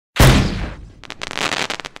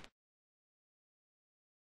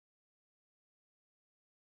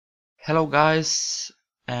Hello guys,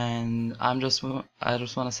 and I just want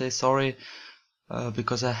to say sorry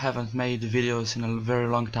because I haven't made videos in a very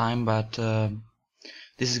long time, but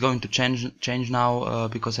this is going to change now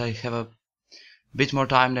because I have a bit more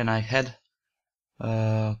time than I had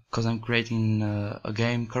because I'm creating a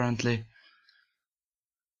game currently.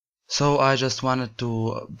 So I just wanted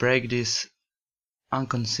to break this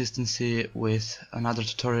inconsistency with another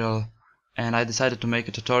tutorial, and I decided to make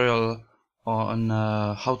a tutorial on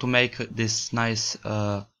how to make this nice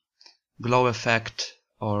glow effect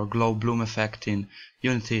or glow bloom effect in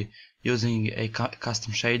Unity using a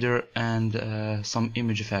custom shader and some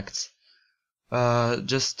image effects.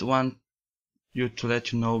 Just want you to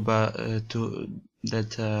let you know that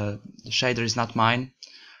the shader is not mine.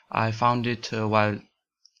 I found it while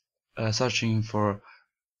searching for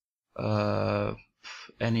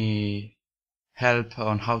any help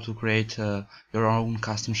on how to create your own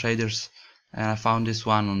custom shaders, and I found this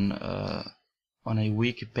one on a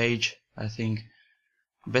wiki page, I think.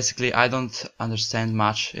 Basically, I don't understand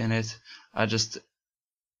much in it. I just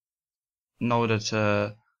know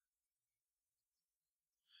that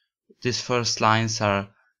these first lines are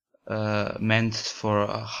meant for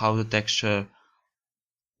how the texture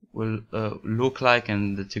will look like,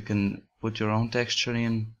 and that you can put your own texture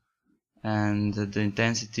in, and the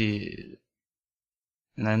intensity.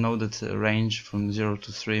 And I know that the range from 0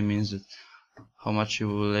 to 3 means that how much you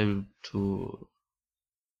will able to,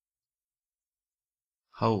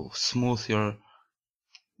 how smooth your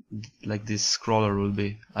this scroller will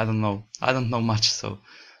be. I don't know much, so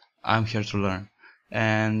I'm here to learn.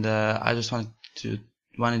 And I just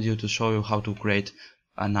wanted you to show you how to create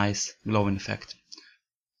a nice glowing effect.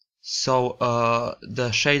 So the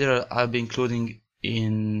shader I'll be including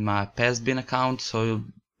in my pastebin account, so you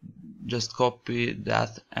just copy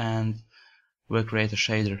that and we'll create a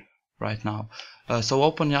shader right now. So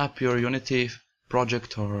open up your Unity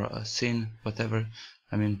project or scene, whatever,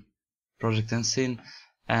 I mean project and scene,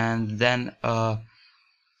 and then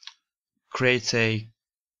create a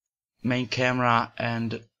main camera,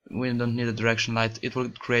 and we don't need a direction light. It will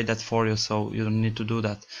create that for you, so you don't need to do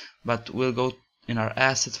that. But we'll go in our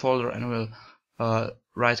asset folder and we'll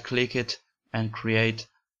right click it and create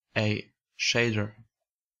a shader,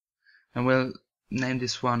 and we'll name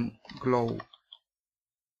this one glow.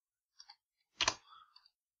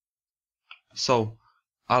 So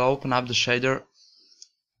I'll open up the shader,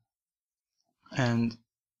 and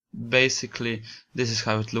basically this is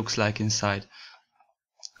how it looks like inside.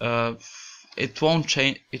 It won't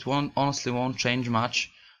change. It honestly won't change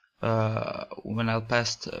much when I'll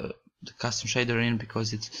pass the custom shader in,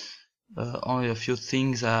 because it's only a few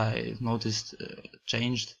things I noticed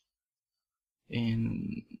changed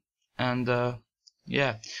in. And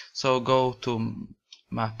yeah, so go to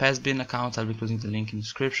my pastebin account. I'll be putting the link in the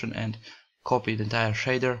description, and copy the entire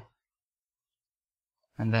shader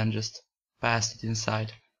and then just paste it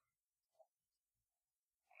inside.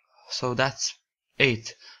 So that's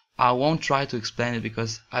it. I won't try to explain it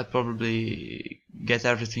because I'd probably get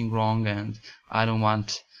everything wrong, and I don't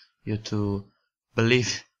want you to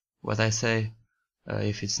believe what I say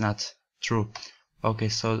if it's not true. Okay,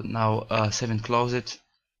 so now save and close it,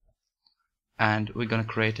 and we're gonna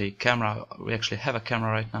create a camera. We actually have a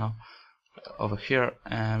camera right now over here,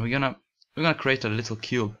 and we're gonna create a little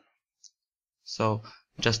cube, so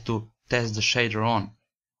just to test the shader on.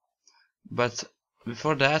 But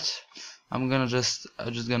before that, I'm just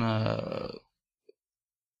gonna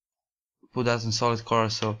put that in solid color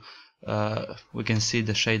so we can see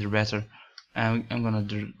the shader better. And I'm gonna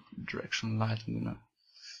do direction light. I'm gonna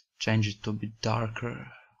change it to a bit darker.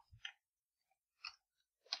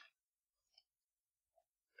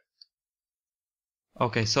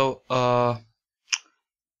 Okay, so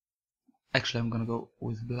actually I'm gonna go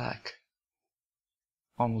with black,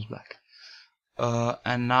 almost black.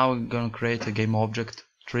 And now we're gonna create a game object,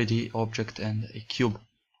 3D object, and a cube.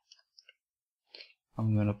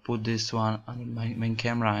 I'm gonna put this one on my main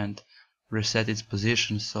camera and reset its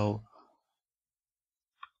position so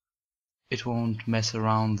it won't mess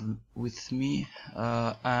around with me.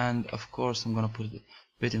 And of course I'm gonna put it a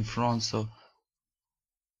bit in front, so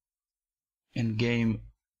in game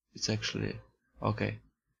it's actually okay.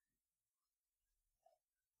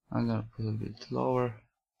 I'm gonna put it a bit lower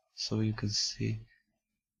so you can see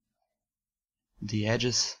the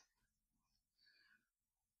edges,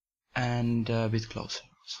 and a bit closer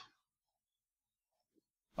also.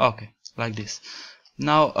 Okay, like this.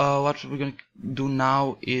 Now what we're gonna do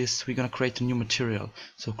now is we're gonna create a new material.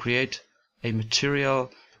 So create a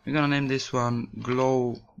material. We're gonna name this one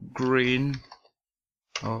glow green.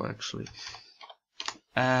 Oh, actually,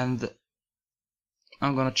 and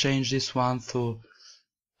I'm gonna change this one to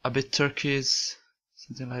a bit turquoise,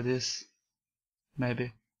 something like this,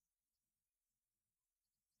 maybe.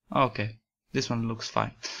 Okay, this one looks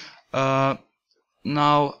fine.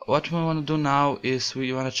 Now what we want to do now is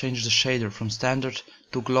we want to change the shader from standard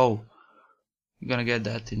to glow. You're gonna get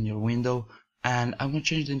that in your window, and I'm gonna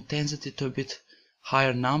change the intensity to a bit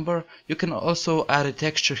higher number. You can also add a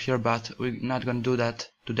texture here, but we're not gonna do that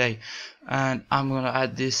today. And I'm gonna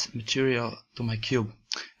add this material to my cube.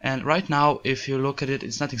 And right now, if you look at it,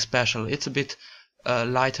 it's nothing special. It's a bit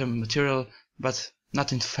lighter material, but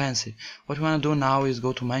nothing fancy. What we want to do now is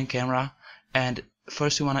go to main camera, and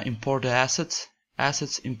first you want to import the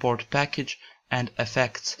assets, import package, and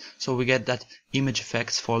effects. So we get that image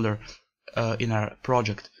effects folder in our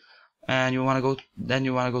project. And you want to go, then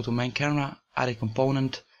you want to go to main camera, add a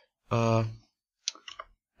component, and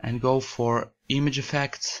go for image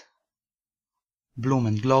effects, bloom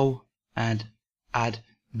and glow, and add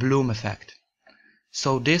bloom effect.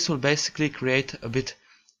 So this will basically create a bit,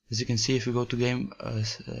 as you can see if you go to game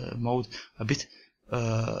mode, a bit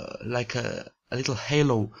like a little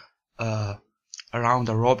halo around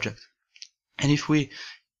our object. And if we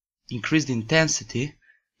increase the intensity,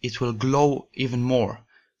 it will glow even more.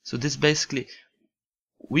 So this basically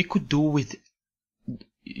we could do with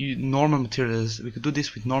normal materials. We could do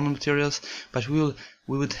this with normal materials, but we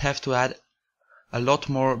would have to add a lot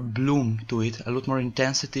more bloom to it, a lot more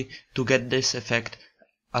intensity to get this effect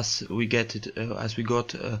as we get it, as we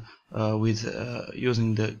got with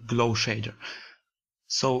using the glow shader.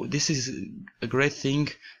 So this is a great thing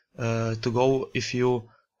to go if you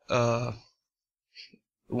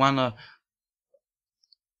want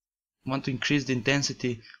to increase the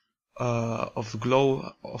intensity of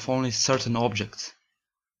glow of only certain objects.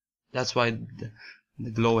 That's why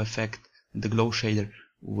the glow effect, the glow shader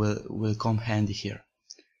will come handy here.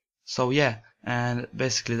 So yeah, and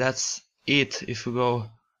basically that's it. If we go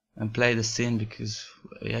and play the scene, because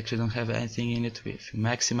we actually don't have anything in it, if we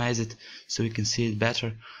maximize it so we can see it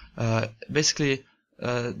better, basically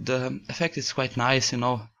the effect is quite nice, you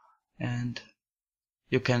know, and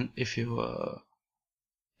you can, if you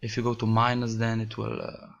go to minus, then it will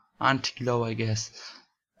anti-glow, I guess.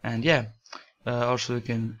 And yeah, also you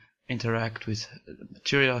can interact with the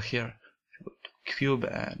material here, cube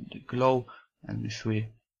and glow, and if we,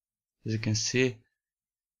 as you can see,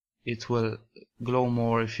 it will glow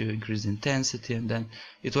more if you increase the intensity, and then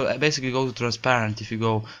it will basically go to transparent if you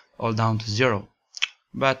go all down to 0.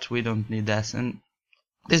 But we don't need that, and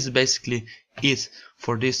this is basically it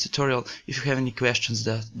for this tutorial. If you have any questions,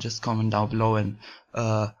 just comment down below and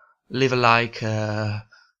leave a like.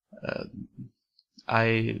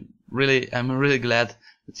 I'm really glad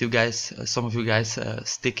that you guys, some of you guys,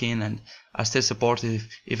 stick in and are still supportive,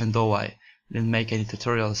 even though I didn't make any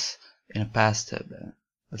tutorials in the past.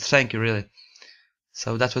 But thank you, really.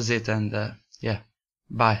 So that was it, and yeah,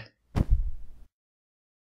 bye.